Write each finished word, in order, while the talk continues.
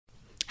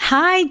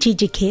Hi,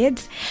 GIGI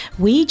kids.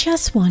 We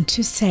just want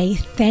to say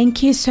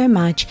thank you so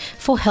much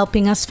for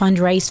helping us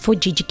fundraise for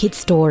GIGI Kids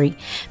Story.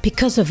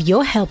 Because of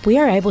your help, we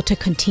are able to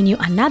continue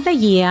another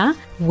year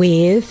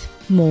with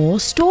more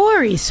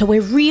stories. So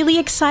we're really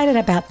excited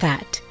about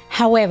that.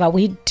 However,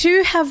 we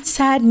do have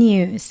sad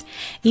news.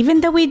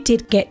 Even though we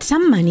did get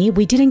some money,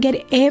 we didn't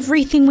get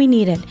everything we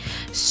needed.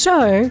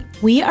 So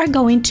we are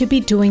going to be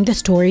doing the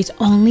stories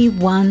only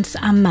once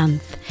a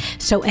month.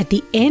 So at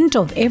the end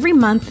of every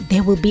month,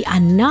 there will be a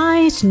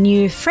nice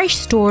new fresh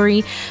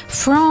story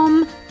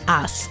from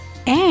us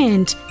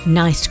and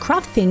nice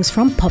craft things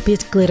from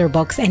Poppy's glitter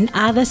box and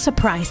other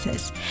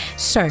surprises.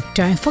 So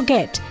don't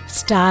forget,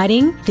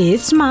 starting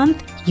this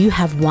month, you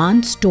have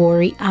one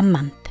story a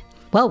month.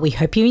 Well, we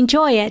hope you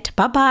enjoy it.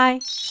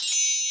 Bye-bye.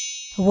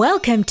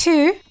 Welcome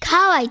to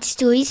Kawaii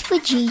Stories for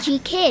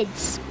GIGI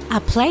Kids, a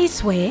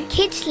place where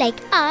kids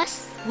like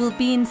us will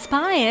be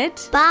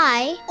inspired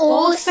by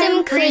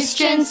awesome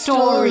Christian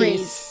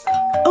stories.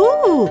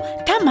 Ooh,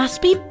 that must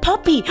be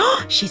Poppy.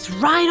 She's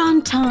right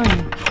on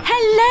time.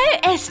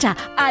 Hello, Esther.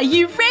 Are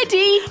you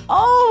ready?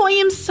 Oh, I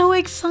am so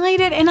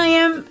excited and I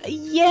am,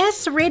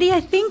 yes, ready,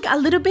 I think, a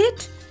little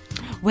bit.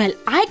 Well,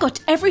 I got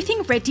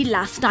everything ready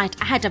last night.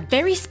 I had a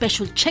very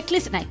special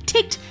checklist and I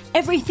ticked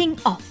everything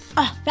off.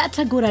 Oh, that's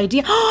a good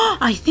idea.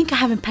 I think I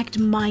haven't packed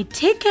my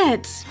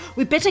tickets.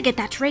 We better get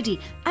that ready.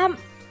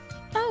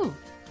 Oh,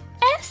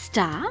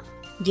 Esther?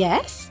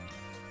 Yes?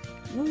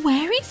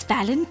 Where is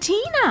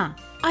Valentina?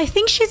 I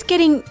think she's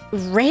getting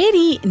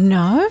ready.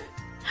 No?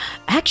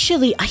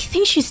 Actually, I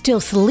think she's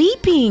still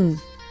sleeping.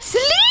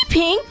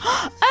 Sleeping?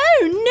 Oh,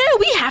 no,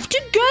 we have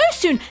to go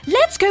soon.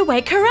 Let's go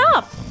wake her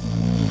up.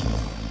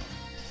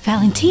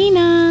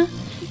 Valentina!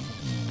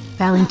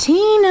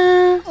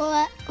 Valentina!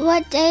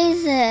 What day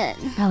is it?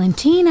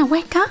 Valentina,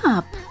 wake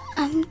up!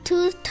 I'm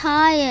too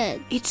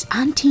tired. It's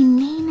Auntie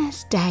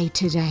Nina's day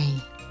today.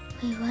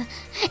 Wait, what?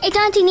 It's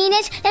Auntie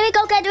Nina's. Let me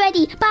go get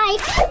ready.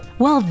 Bye.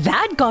 Well,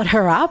 that got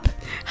her up.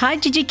 Hi,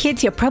 GIGI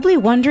kids. You're probably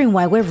wondering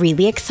why we're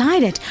really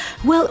excited.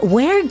 Well,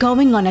 we're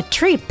going on a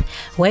trip.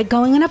 We're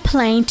going on a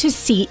plane to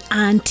see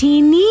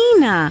Auntie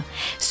Nina.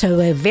 So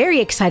we're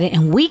very excited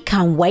and we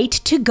can't wait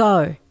to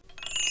go.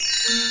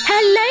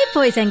 Hello,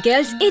 boys and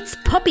girls. It's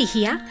Poppy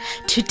here.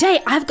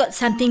 Today I've got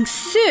something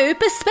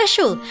super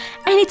special.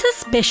 And it's a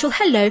special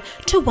hello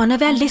to one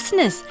of our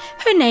listeners.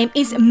 Her name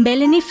is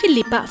Melanie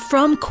Philippa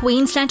from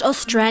Queensland,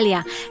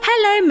 Australia.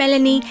 Hello,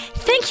 Melanie.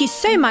 Thank you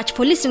so much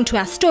for listening to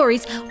our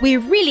stories. We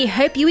really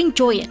hope you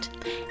enjoy it.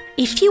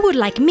 If you would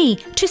like me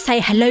to say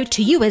hello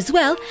to you as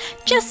well,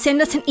 just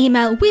send us an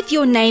email with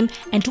your name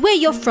and where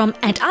you're from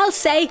and I'll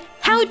say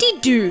howdy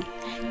do.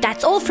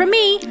 That's all from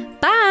me.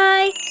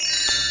 Bye.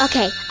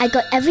 Okay, I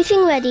got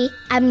everything ready.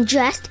 I'm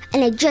dressed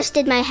and I just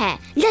did my hair.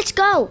 Let's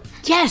go.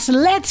 Yes,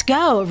 let's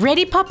go.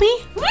 Ready, Poppy?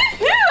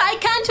 Woohoo! I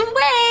can't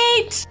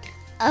wait.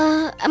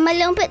 I'm a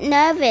little bit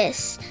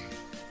nervous.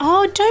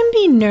 Oh, don't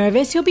be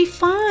nervous. You'll be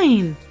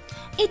fine.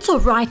 It's all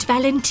right,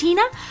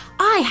 Valentina.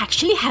 I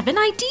actually have an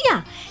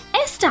idea.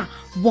 Esther,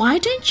 why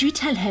don't you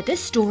tell her the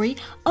story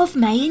of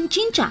Mei and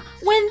Ginger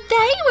when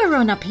they were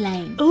on a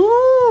plane?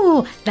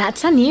 Ooh,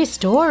 that's a new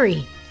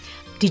story.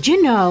 Did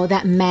you know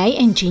that Mei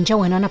and Ginger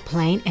went on a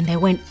plane and they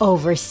went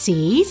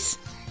overseas?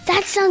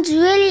 That sounds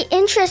really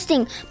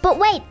interesting. But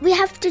wait, we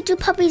have to do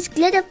Poppy's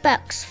glitter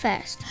box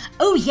first.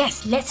 Oh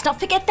yes, let's not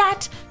forget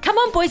that. Come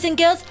on, boys and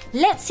girls,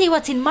 let's see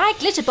what's in my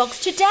glitter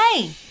box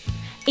today.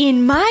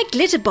 In my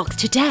glitter box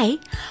today,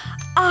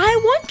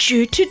 I want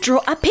you to draw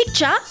a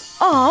picture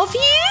of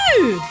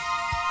you.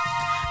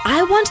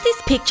 I want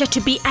this picture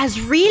to be as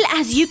real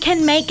as you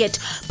can make it.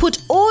 Put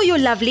all your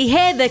lovely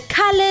hair, the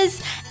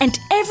colors, and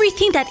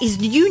everything that is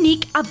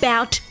unique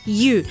about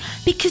you.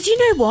 Because you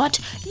know what?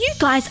 You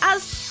guys are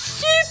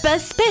super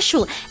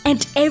special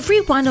and every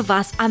one of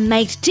us are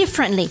made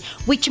differently,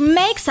 which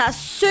makes us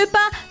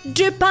super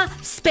duper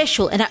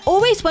special. And I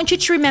always want you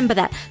to remember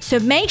that. So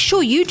make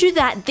sure you do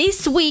that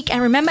this week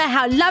and remember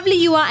how lovely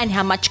you are and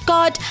how much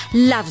God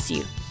loves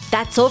you.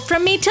 That's all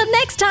from me till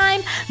next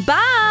time.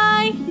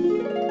 Bye.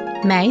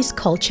 Mei's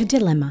Culture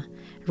Dilemma,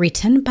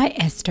 written by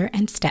Esther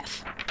and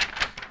Steph.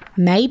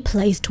 Mei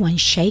placed one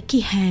shaky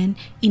hand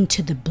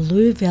into the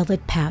blue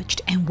velvet pouch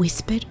and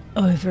whispered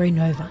over and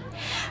over,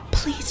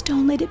 "Please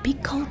don't let it be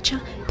culture.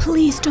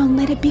 Please don't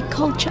let it be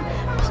culture.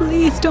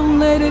 Please don't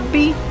let it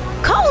be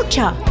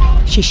culture,"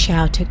 she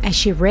shouted as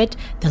she read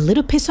the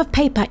little piece of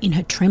paper in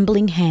her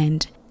trembling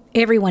hand.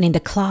 Everyone in the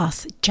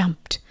class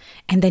jumped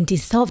and then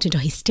dissolved into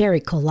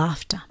hysterical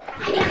laughter.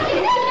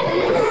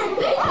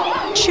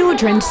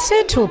 "Children,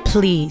 settle,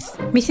 please,"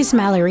 Mrs.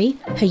 Mallory,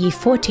 her Year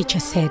 4 teacher,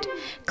 said,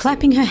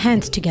 clapping her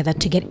hands together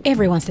to get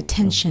everyone's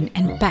attention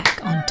and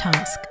back on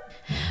task.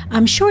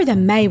 "I'm sure that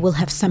Mei will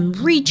have some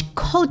rich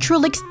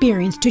cultural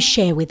experience to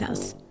share with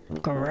us."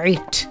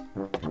 "Great,"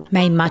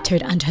 Mei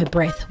muttered under her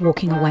breath,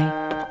 walking away.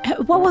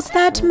 "What was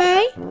that,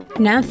 Mei?"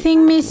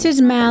 "Nothing,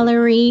 Mrs.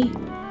 Mallory,"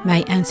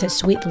 Mei answered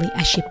sweetly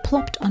as she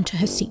plopped onto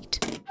her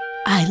seat.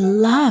 "I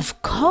love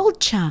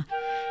culture,"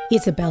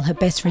 Isabel, her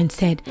best friend,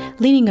 said,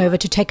 leaning over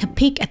to take a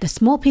peek at the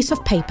small piece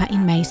of paper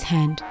in Mei's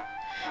hand.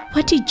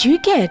 What did you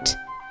get?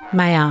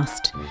 May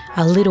asked,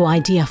 a little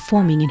idea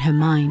forming in her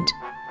mind.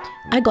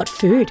 I got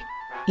food,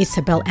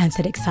 Isabel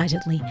answered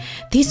excitedly.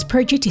 This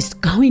project is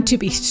going to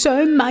be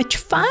so much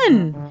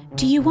fun.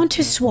 Do you want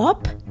to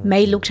swap?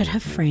 May looked at her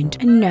friend.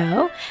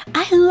 No,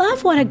 I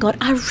love what I got.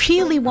 I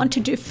really want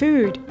to do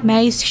food.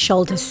 May's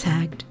shoulders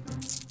sagged.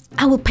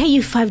 I will pay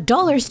you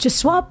 $5 to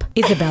swap,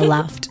 Isabel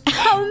laughed.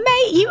 Oh,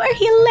 May, you are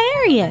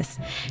hilarious.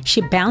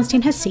 She bounced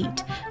in her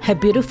seat, her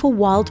beautiful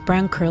wild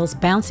brown curls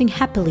bouncing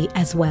happily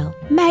as well.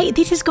 May,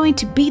 this is going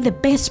to be the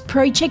best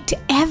project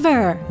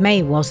ever.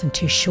 May wasn't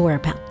too sure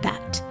about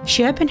that.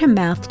 She opened her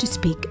mouth to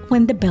speak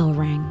when the bell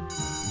rang.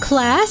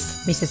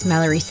 Class, Mrs.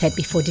 Mallory said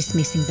before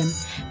dismissing them,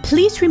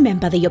 please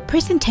remember that your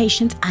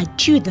presentations are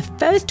due the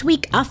first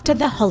week after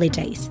the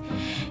holidays.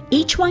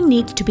 Each one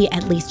needs to be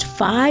at least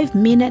 5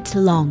 minutes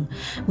long,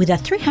 with a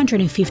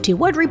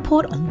 350-word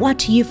report on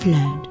what you've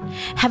learned.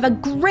 Have a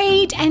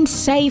great and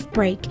safe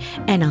break,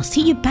 and I'll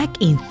see you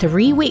back in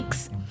 3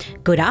 weeks.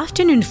 Good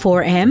afternoon,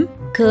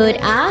 4M. Good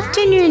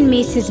afternoon,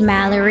 Mrs.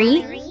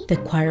 Mallory. The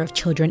choir of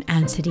children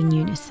answered in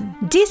unison.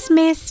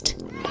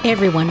 Dismissed.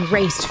 Everyone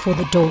raced for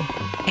the door,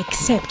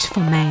 except for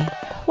May.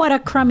 What a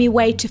crummy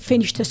way to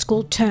finish the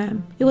school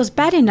term. It was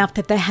bad enough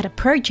that they had a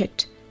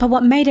project, but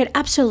what made it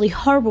absolutely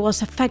horrible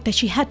was the fact that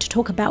she had to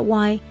talk about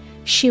why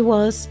she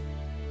was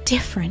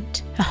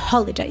different. Her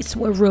holidays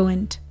were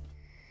ruined.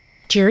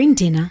 During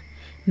dinner,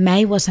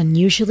 May was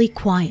unusually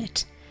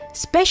quiet,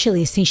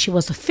 especially since she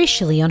was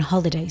officially on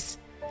holidays.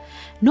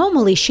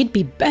 Normally, she'd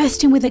be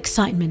bursting with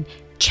excitement,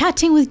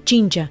 chatting with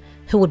Ginger,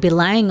 who would be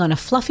lying on a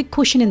fluffy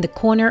cushion in the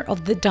corner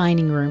of the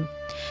dining room,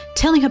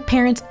 telling her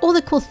parents all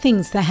the cool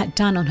things they had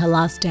done on her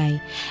last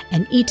day,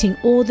 and eating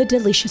all the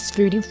delicious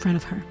food in front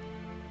of her.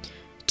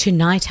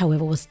 Tonight,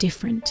 however, was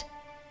different.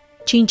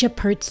 Ginger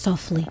purred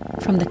softly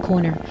from the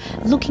corner,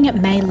 looking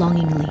at May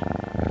longingly.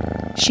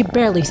 She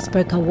barely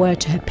spoke a word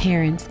to her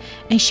parents,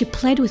 and she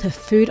played with her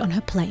food on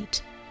her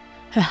plate.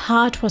 Her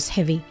heart was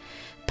heavy,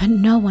 but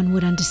no one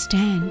would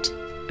understand.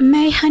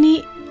 May,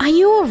 honey, are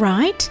you all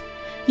right?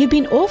 You've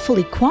been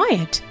awfully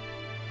quiet,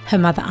 her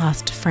mother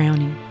asked,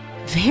 frowning.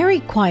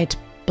 Very quiet,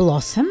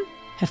 Blossom,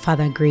 her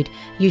father agreed,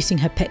 using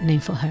her pet name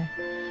for her.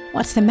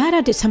 What's the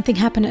matter? Did something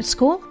happen at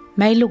school?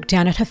 May looked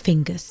down at her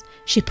fingers.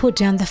 She put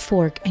down the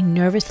fork and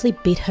nervously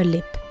bit her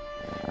lip.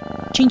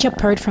 Ginger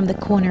purred from the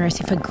corner as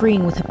if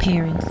agreeing with her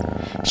parents.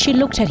 She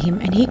looked at him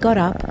and he got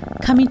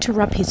up, coming to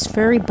rub his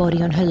furry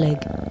body on her leg.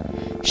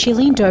 She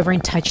leaned over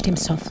and touched him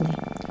softly.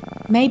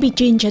 Maybe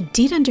Ginger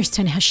did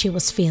understand how she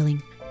was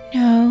feeling.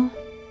 No,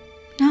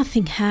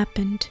 nothing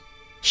happened,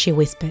 she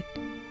whispered.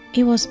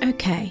 It was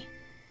okay.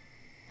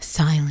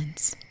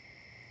 Silence.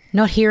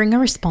 Not hearing a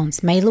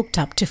response, May looked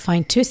up to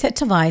find 2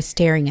 sets of eyes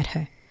staring at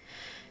her.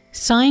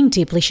 Sighing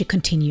deeply, she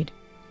continued.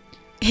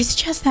 It's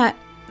just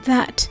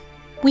that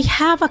we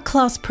have a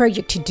class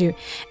project to do,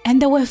 and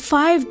there were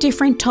 5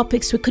 different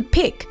topics we could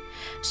pick.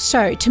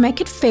 So, to make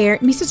it fair,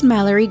 Mrs.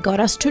 Mallory got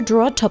us to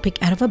draw a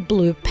topic out of a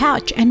blue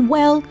pouch, and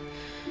well,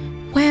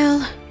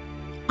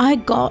 I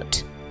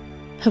got...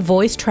 Her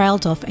voice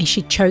trailed off and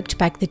she choked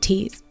back the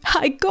tears.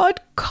 I got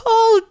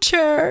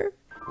culture!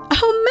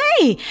 Oh,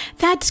 May,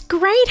 that's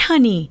great,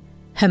 honey,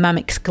 her mum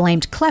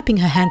exclaimed, clapping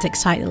her hands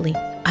excitedly.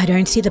 I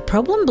don't see the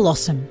problem,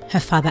 Blossom, her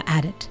father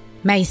added.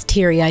 May's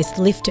teary eyes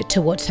lifted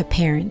towards her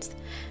parents.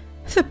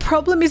 The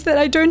problem is that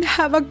I don't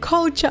have a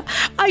culture.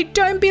 I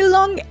don't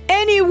belong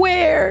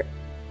anywhere.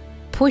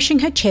 Pushing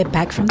her chair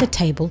back from the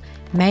table,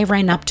 May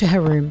ran up to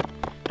her room.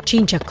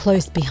 Ginger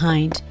closed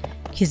behind,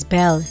 his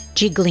bell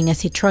jiggling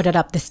as he trotted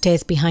up the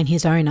stairs behind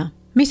his owner.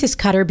 Mrs.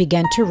 Cutter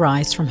began to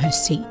rise from her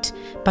seat,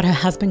 but her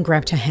husband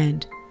grabbed her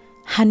hand.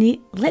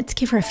 Honey, let's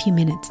give her a few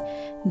minutes,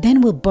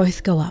 then we'll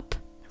both go up.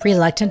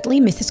 Reluctantly,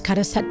 Mrs.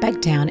 Cutter sat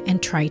back down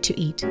and tried to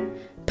eat,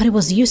 but it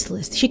was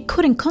useless. She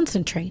couldn't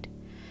concentrate.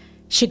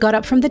 She got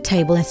up from the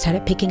table and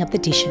started picking up the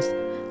dishes,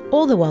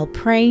 all the while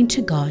praying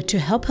to God to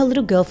help her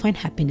little girl find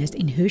happiness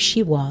in who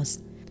she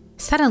was.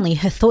 Suddenly,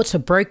 her thoughts were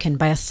broken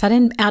by a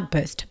sudden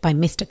outburst by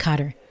Mr.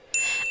 Cutter.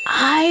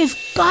 I've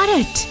got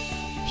it,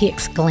 he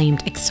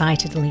exclaimed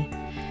excitedly.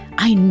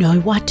 I know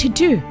what to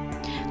do.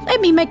 Let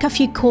me make a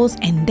few calls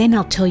and then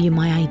I'll tell you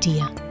my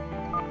idea.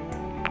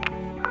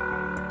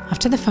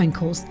 After the phone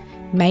calls,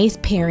 May's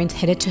parents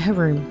headed to her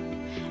room.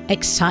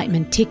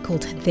 Excitement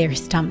tickled their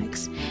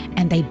stomachs,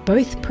 and they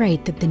both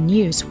prayed that the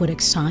news would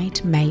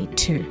excite May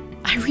too.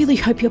 I really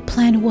hope your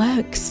plan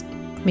works,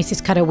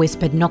 Mrs. Cutter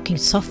whispered, knocking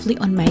softly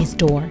on May's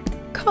door.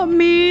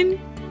 Come in,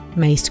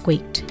 May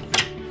squeaked.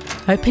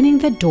 Opening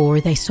the door,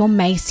 they saw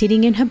May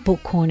sitting in her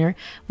book corner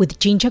with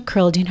Ginger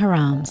curled in her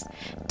arms,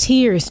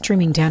 tears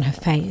streaming down her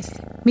face.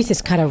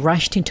 Mrs. Cutter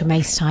rushed into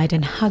May's side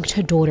and hugged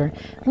her daughter,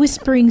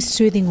 whispering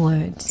soothing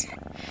words.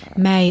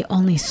 May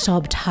only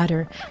sobbed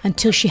harder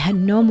until she had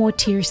no more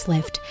tears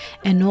left,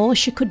 and all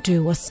she could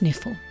do was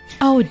sniffle.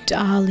 Oh,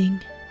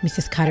 darling,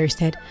 Mrs. Cutter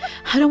said,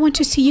 I don't want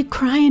to see you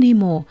cry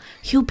anymore.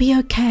 You'll be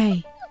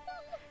okay.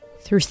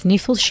 Through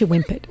sniffles, she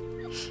whimpered.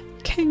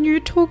 Can you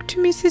talk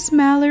to Mrs.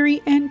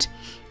 Mallory and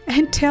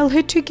tell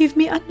her to give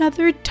me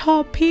another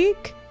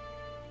topic?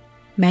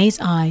 May's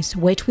eyes,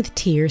 wet with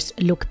tears,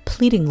 looked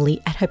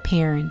pleadingly at her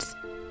parents.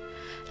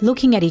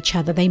 Looking at each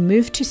other, they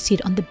moved to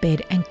sit on the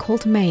bed and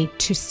called Mei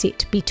to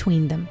sit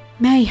between them.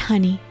 "Mei,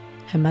 honey,"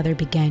 her mother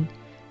began,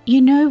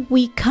 "you know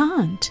we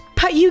can't."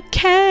 "But you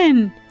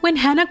can! When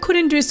Hannah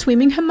couldn't do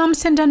swimming, her mum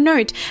sent a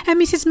note and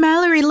Mrs.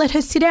 Mallory let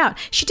her sit out.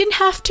 She didn't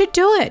have to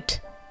do it."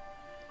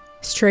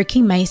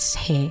 Stroking May's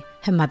hair,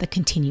 her mother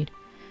continued,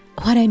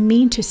 "What I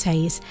mean to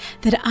say is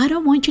that I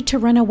don't want you to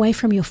run away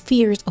from your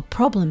fears or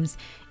problems,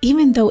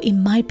 even though it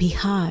might be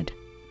hard."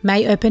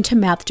 Mei opened her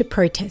mouth to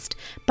protest,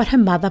 but her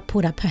mother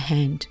put up her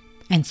hand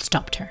and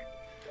stopped her.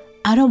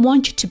 "I don't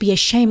want you to be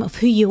ashamed of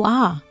who you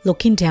are."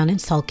 Looking down and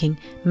sulking,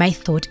 Mei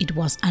thought it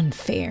was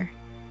unfair.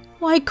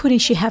 Why couldn't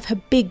she have her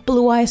big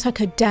blue eyes like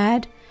her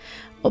dad,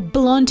 or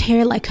blonde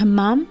hair like her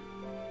mum?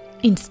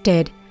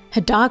 Instead, her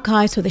dark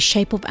eyes were the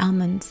shape of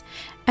almonds,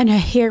 and her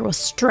hair was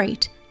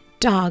straight,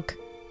 dark,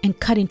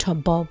 and cut into a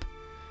bob.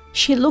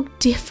 She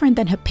looked different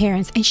than her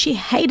parents, and she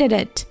hated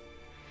it.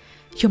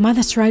 "Your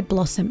mother's right,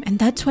 Blossom, and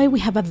that's why we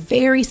have a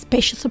very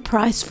special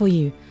surprise for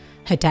you,"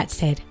 her dad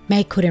said.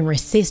 Mei couldn't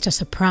resist a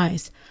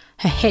surprise.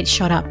 Her head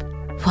shot up.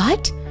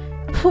 "What?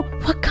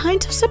 What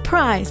kind of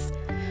surprise?"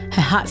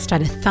 Her heart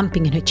started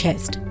thumping in her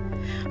chest.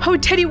 "Oh,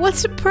 Daddy, what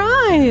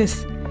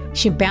surprise?"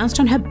 She bounced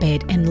on her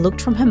bed and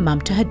looked from her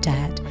mum to her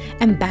dad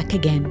and back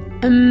again.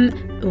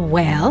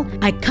 Well,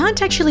 I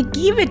can't actually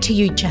give it to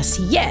you just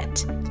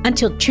yet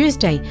until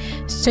Tuesday,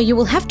 so you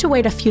will have to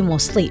wait a few more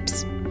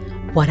sleeps.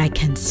 What I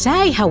can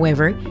say,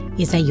 however,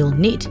 is that you'll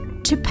need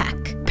to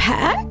pack."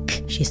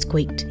 "Pack?" she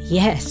squeaked.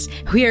 "Yes,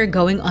 we are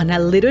going on a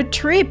little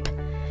trip."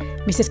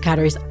 Mrs.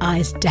 Carter's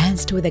eyes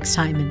danced with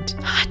excitement.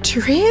 "A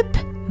trip?"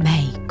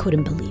 Mei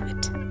couldn't believe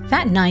it.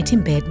 That night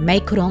in bed, Mei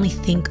could only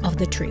think of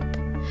the trip.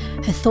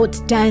 Her thoughts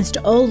danced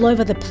all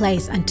over the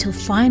place until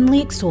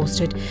finally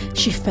exhausted,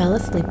 she fell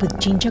asleep with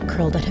Ginger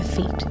curled at her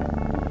feet.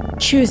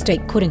 Tuesday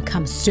couldn't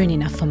come soon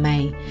enough for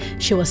Mei.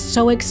 She was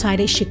so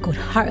excited she could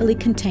hardly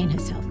contain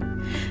herself.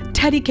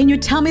 "Daddy, can you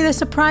tell me the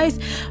surprise?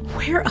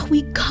 Where are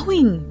we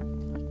going?"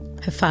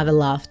 Her father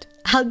laughed.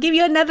 "I'll give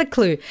you another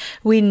clue.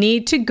 We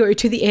need to go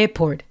to the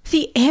airport."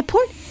 "The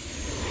airport?"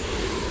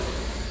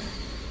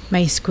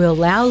 Mei squealed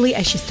loudly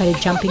as she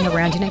started jumping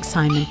around in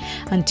excitement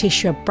until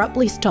she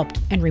abruptly stopped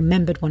and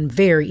remembered one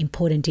very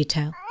important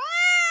detail.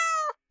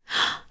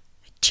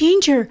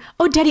 "Ginger!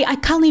 Oh, Daddy, I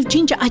can't leave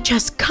Ginger. I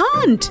just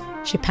can't!"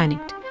 she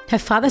panicked. Her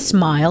father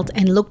smiled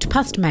and looked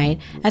past Mei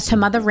as her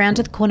mother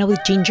rounded the corner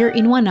with Ginger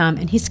in one arm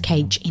and his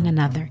cage in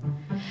another.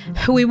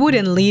 "We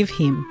wouldn't leave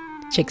him,"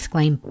 she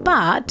exclaimed.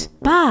 But,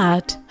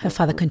 her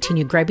father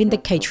continued, grabbing the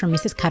cage from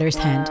Mrs. Carter's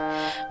hand,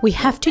 "we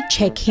have to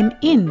check him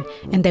in,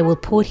 and they will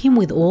put him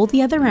with all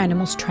the other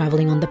animals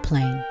traveling on the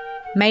plane."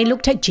 Mei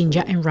looked at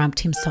Ginger and rubbed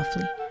him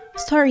softly.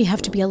 "Sorry you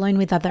have to be alone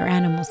with other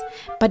animals,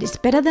 but it's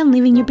better than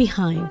leaving you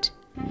behind."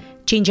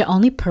 Ginger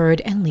only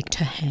purred and licked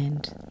her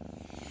hand.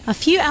 A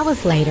few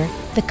hours later,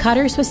 the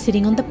Carters were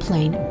sitting on the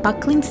plane,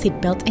 buckling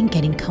seatbelts and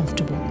getting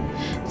comfortable.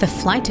 The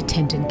flight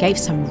attendant gave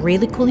some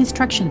really cool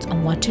instructions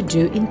on what to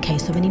do in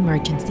case of an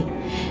emergency,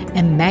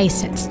 and Mei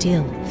sat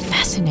still,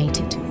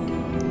 fascinated.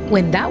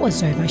 When that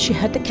was over, she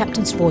heard the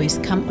captain's voice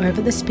come over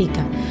the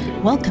speaker,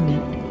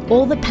 welcoming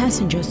all the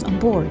passengers on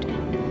board.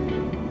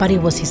 But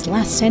it was his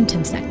last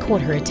sentence that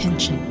caught her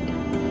attention.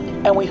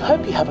 "And we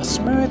hope you have a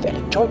smooth and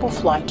enjoyable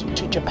flight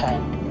to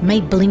Japan."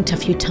 Mei blinked a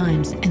few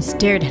times and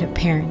stared at her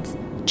parents.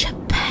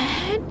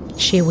 "Japan?"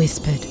 she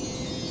whispered.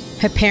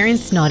 Her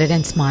parents nodded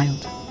and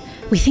smiled.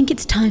 "We think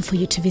it's time for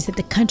you to visit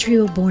the country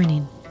you were born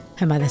in,"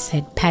 her mother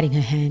said, patting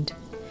her hand.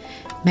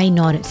 Mei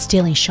nodded,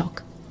 still in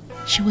shock.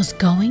 She was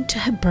going to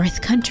her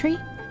birth country?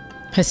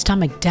 Her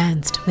stomach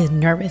danced with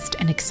nervous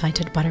and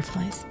excited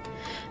butterflies.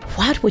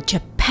 What would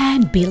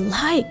Japan be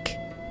like?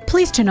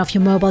 "Please turn off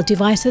your mobile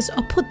devices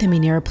or put them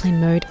in airplane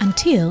mode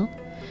until..."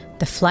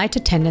 The flight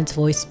attendant's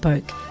voice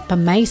spoke, but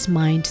Mei's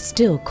mind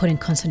still couldn't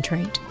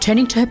concentrate.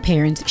 Turning to her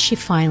parents, she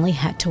finally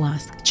had to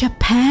ask,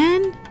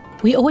 "Japan?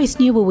 We always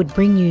knew we would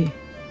bring you,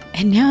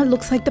 and now it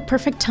looks like the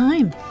perfect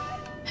time,"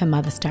 her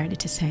mother started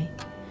to say.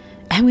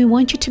 "And we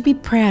want you to be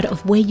proud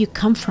of where you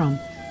come from,"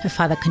 her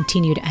father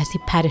continued as he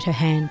patted her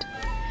hand.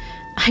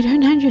 "I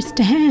don't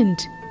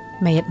understand,"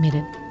 Mei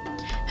admitted.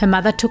 Her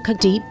mother took a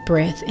deep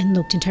breath and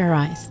looked into her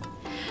eyes.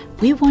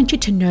 "We want you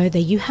to know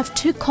that you have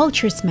two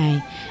cultures,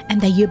 Mei, and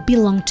that you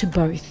belong to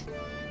both.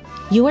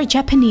 You are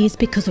Japanese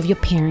because of your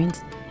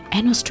parents,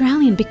 and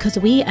Australian because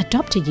we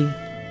adopted you.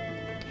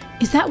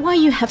 Is that why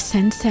you have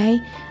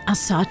Sensei,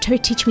 Asato,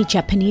 teach me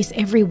Japanese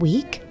every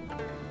week?"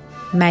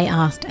 Mei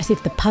asked as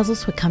if the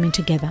puzzles were coming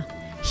together.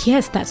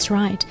 "Yes, that's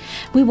right.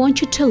 We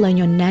want you to learn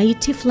your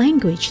native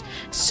language,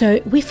 so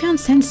we found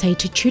Sensei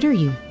to tutor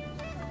you,"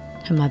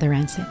 her mother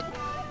answered.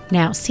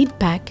 "Now sit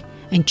back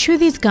and chew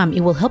this gum.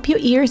 It will help your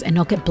ears and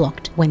not get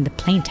blocked when the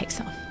plane takes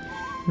off."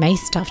 Mei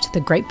stuffed the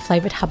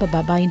grape-flavoured Hubba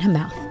Bubba in her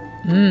mouth.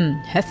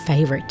 Her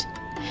favourite.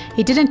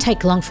 It didn't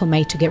take long for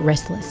Mei to get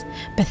restless,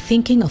 but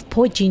thinking of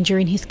poor Ginger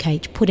in his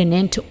cage put an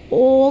end to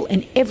all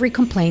and every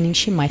complaining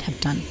she might have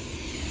done.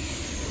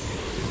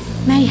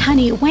 "Mei,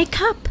 honey,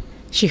 wake up,"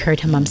 she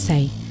heard her mum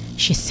say.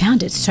 She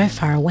sounded so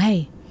far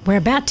away. We're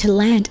about to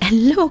land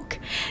and look,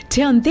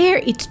 down there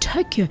it's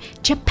Tokyo,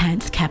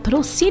 Japan's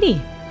capital city.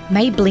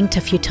 Mei blinked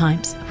a few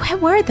times. Where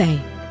were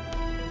they?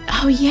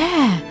 Oh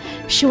yeah,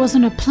 she was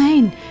on a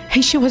plane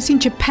and she was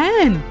in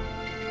Japan.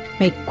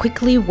 Mei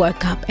quickly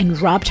woke up and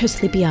rubbed her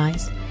sleepy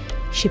eyes.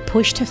 She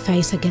pushed her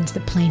face against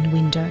the plane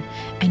window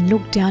and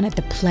looked down at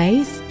the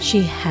place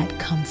she had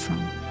come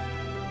from.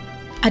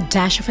 A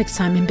dash of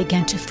excitement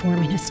began to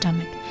form in her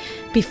stomach.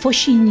 Before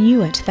she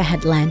knew it, they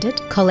had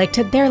landed,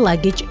 collected their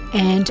luggage,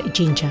 and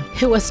Ginger,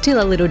 who was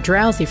still a little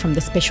drowsy from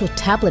the special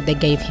tablet they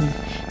gave him,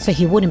 so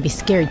he wouldn't be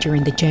scared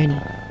during the journey.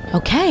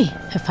 Okay,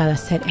 her father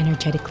said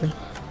energetically,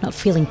 not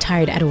feeling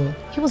tired at all.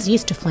 He was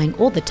used to flying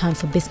all the time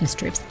for business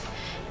trips,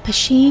 but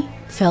she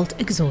felt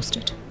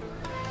exhausted.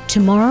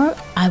 Tomorrow,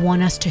 I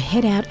want us to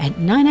head out at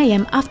 9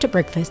 a.m. after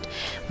breakfast.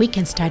 We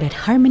can start at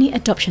Harmony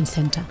Adoption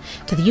Center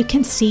so that you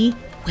can see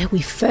where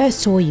we first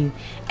saw you,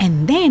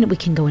 and then we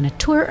can go on a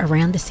tour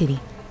around the city.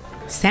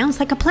 Sounds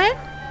like a plan?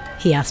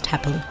 He asked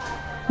happily.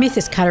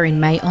 Mrs. Cutter and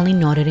Mei only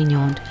nodded and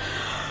yawned.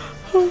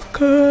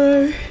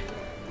 Okay.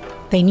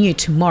 They knew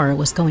tomorrow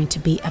was going to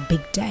be a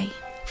big day.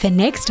 The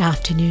next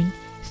afternoon,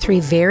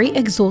 3 very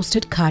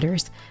exhausted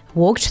Cutters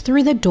walked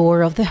through the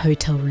door of the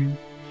hotel room.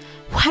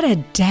 What a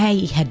day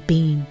it had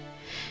been.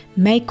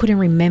 Mei couldn't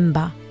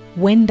remember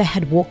when they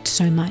had walked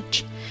so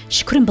much.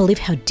 She couldn't believe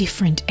how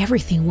different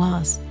everything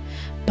was.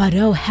 But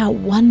oh, how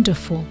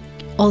wonderful.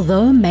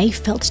 Although Mei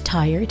felt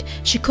tired,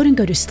 she couldn't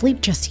go to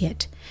sleep just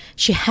yet.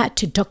 She had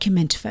to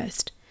document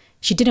first.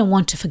 She didn't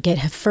want to forget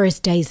her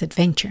first day's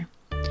adventure.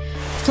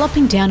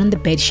 Flopping down on the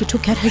bed, she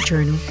took out her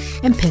journal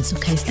and pencil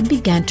case and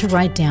began to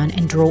write down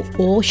and draw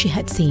all she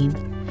had seen.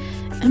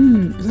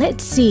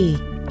 Let's see,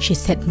 she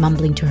said,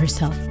 mumbling to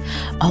herself.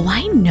 Oh,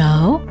 I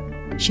know,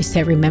 she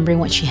said, remembering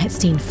what she had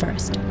seen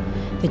first.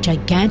 The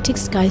gigantic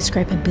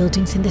skyscraper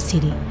buildings in the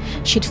city.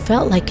 She'd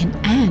felt like an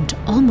ant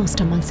almost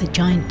amongst the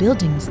giant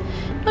buildings,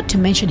 not to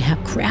mention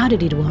how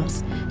crowded it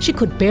was. She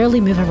could barely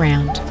move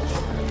around.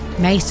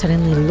 Mei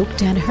suddenly looked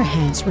down at her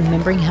hands,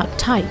 remembering how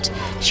tight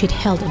she'd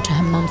held onto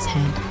her mum's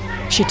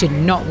hand. She did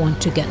not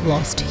want to get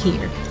lost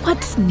here.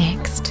 What's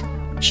next?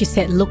 She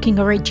said, looking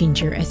over at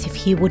Ginger as if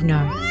he would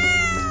know.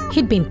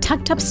 He'd been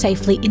tucked up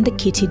safely in the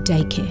kitty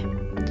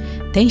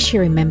daycare. Then she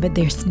remembered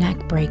their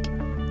snack break.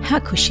 How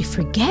could she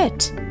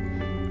forget?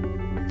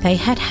 They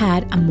had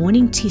had a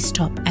morning tea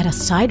stop at a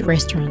side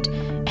restaurant,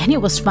 and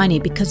it was funny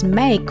because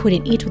Mei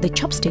couldn't eat with the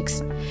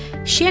chopsticks.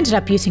 She ended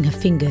up using her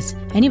fingers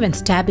and even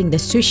stabbing the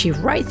sushi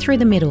right through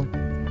the middle.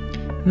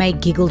 Mei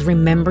giggled,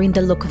 remembering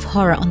the look of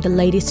horror on the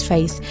lady's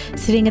face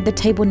sitting at the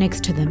table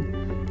next to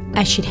them,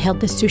 as she'd held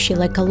the sushi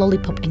like a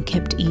lollipop and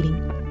kept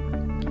eating.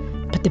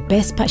 But the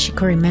best part she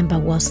could remember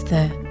was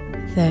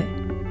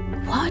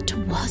what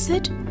was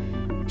it?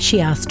 She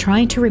asked,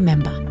 trying to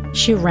remember.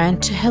 She ran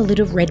to her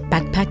little red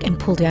backpack and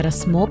pulled out a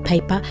small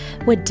paper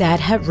where Dad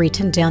had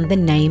written down the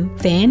name,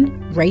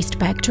 then raced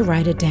back to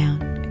write it down.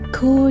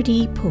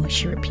 Koripo,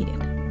 she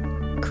repeated.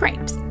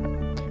 Crepes.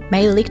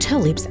 Mei licked her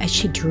lips as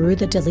she drew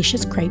the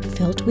delicious crepe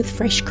filled with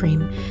fresh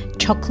cream,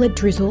 chocolate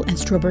drizzle and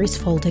strawberries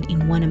folded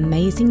in one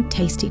amazing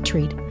tasty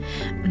treat.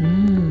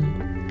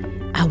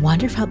 I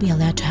wonder if I'll be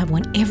allowed to have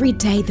one every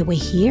day that we're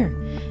here.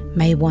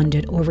 Mei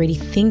wondered, already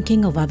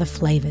thinking of other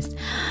flavors.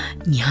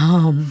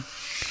 Yum.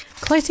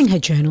 Closing her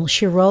journal,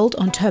 she rolled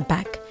onto her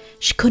back.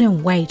 She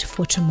couldn't wait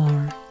for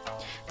tomorrow.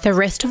 The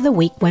rest of the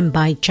week went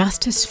by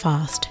just as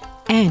fast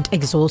and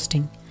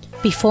exhausting.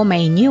 Before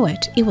Mei knew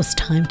it, it was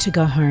time to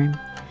go home.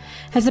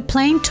 As the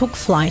plane took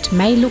flight,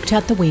 Mei looked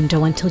out the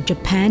window until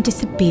Japan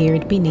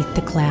disappeared beneath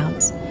the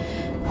clouds.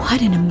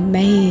 What an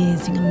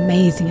amazing,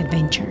 amazing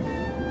adventure.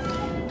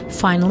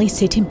 Finally,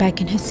 sitting back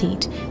in her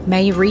seat,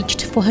 Mei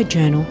reached for her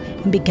journal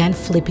and began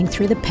flipping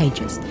through the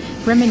pages,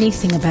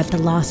 reminiscing about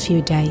the last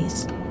few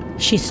days.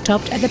 She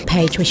stopped at the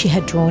page where she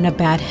had drawn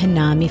about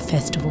Hanami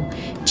Festival,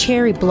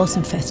 Cherry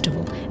Blossom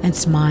Festival, and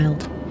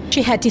smiled.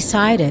 She had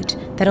decided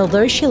that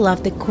although she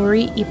loved the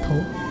kori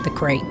ippo, the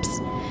grapes,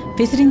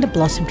 visiting the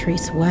blossom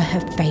trees were her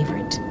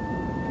favorite.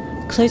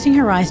 Closing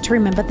her eyes to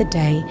remember the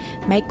day,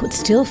 Mei could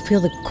still feel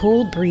the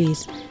cool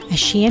breeze as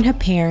she and her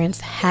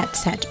parents had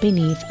sat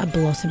beneath a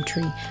blossom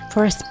tree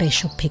for a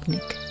special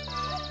picnic.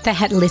 They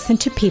had listened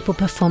to people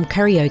perform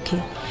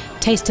karaoke,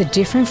 tasted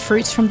different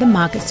fruits from the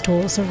market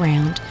stalls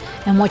around,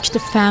 and watched the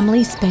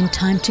family spend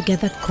time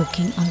together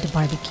cooking on the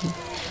barbecue.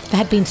 There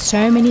had been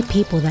so many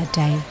people that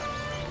day,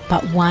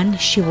 but one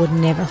she would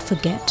never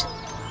forget.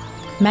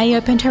 Mei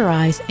opened her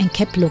eyes and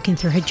kept looking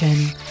through her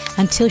journal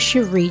until she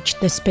reached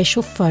the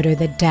special photo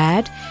that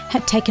Dad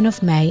had taken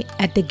of Mei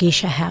at the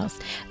geisha house,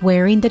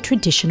 wearing the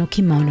traditional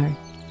kimono.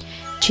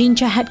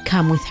 Ginger had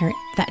come with her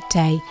that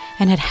day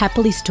and had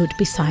happily stood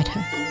beside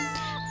her.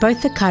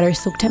 Both the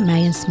Cutters looked at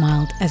Mei and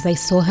smiled as they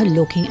saw her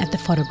looking at the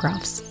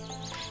photographs.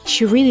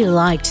 She really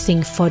liked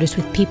seeing photos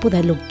with people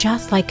that looked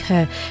just like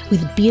her,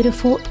 with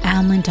beautiful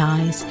almond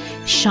eyes,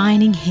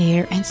 shining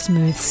hair and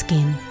smooth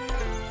skin.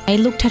 Mei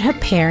looked at her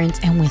parents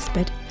and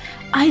whispered,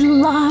 "I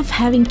love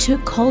having 2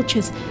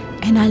 cultures,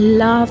 and I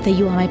love that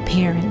you are my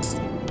parents."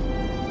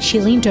 She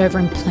leaned over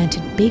and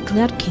planted big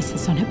loud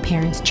kisses on her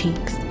parents'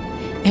 cheeks.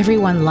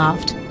 Everyone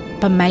laughed,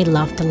 but Mei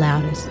laughed the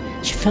loudest.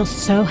 She felt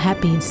so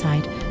happy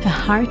inside. Her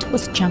heart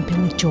was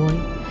jumping with joy.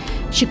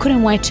 She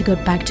couldn't wait to go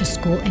back to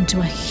school and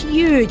do a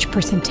huge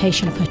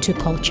presentation of her two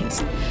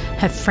cultures.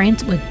 Her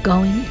friends were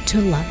going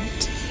to love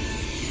it.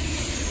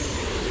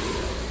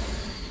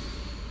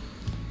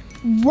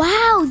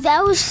 Wow,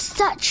 that was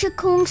such a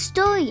cool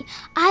story.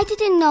 I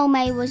didn't know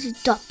Mei was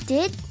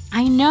adopted.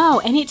 I know,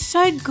 and it's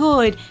so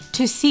good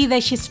to see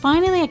that she's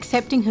finally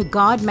accepting who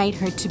God made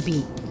her to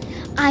be.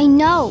 I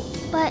know,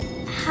 but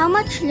how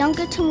much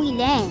longer till we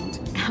land?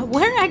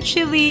 We're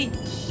actually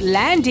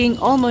landing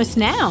almost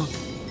now.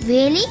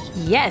 Really?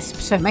 Yes,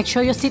 so make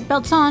sure your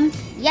seatbelt's on.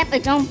 Yep,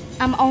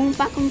 I'm all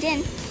buckled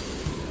in.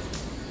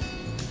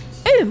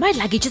 Oh, my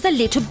luggage is a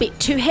little bit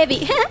too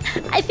heavy.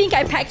 I think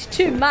I packed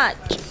too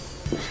much.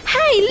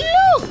 Hey,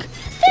 look!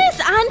 There's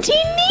Auntie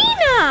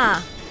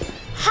Nina!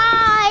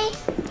 Hi!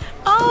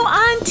 Oh,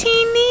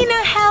 Auntie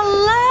Nina,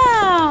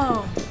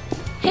 hello!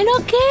 Hello,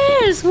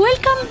 girls!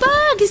 Welcome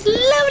back! It's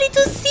lovely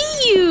to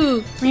see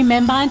you!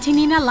 Remember, Auntie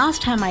Nina,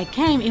 last time I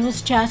came, it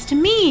was just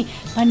me.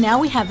 But now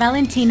we have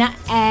Valentina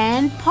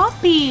and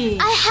Poppy.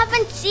 I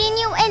haven't seen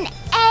you in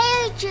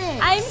ages.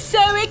 I'm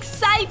so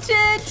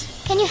excited!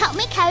 Can you help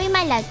me carry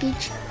my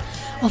luggage?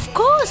 Of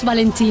course,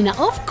 Valentina,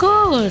 of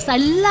course! I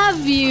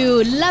love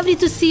you! Lovely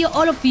to see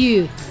all of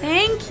you!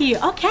 Thank you.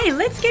 Okay,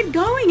 let's get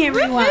going,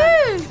 everyone.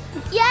 Woohoo!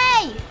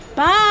 Yay!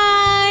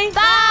 Bye!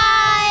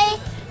 Bye!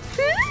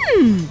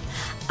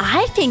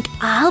 I think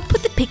I'll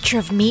put the picture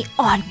of me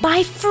on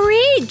my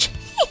fridge.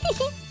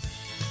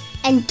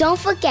 And don't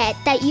forget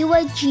that you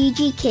are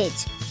GIGI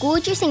kids,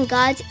 gorgeous in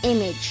God's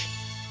image.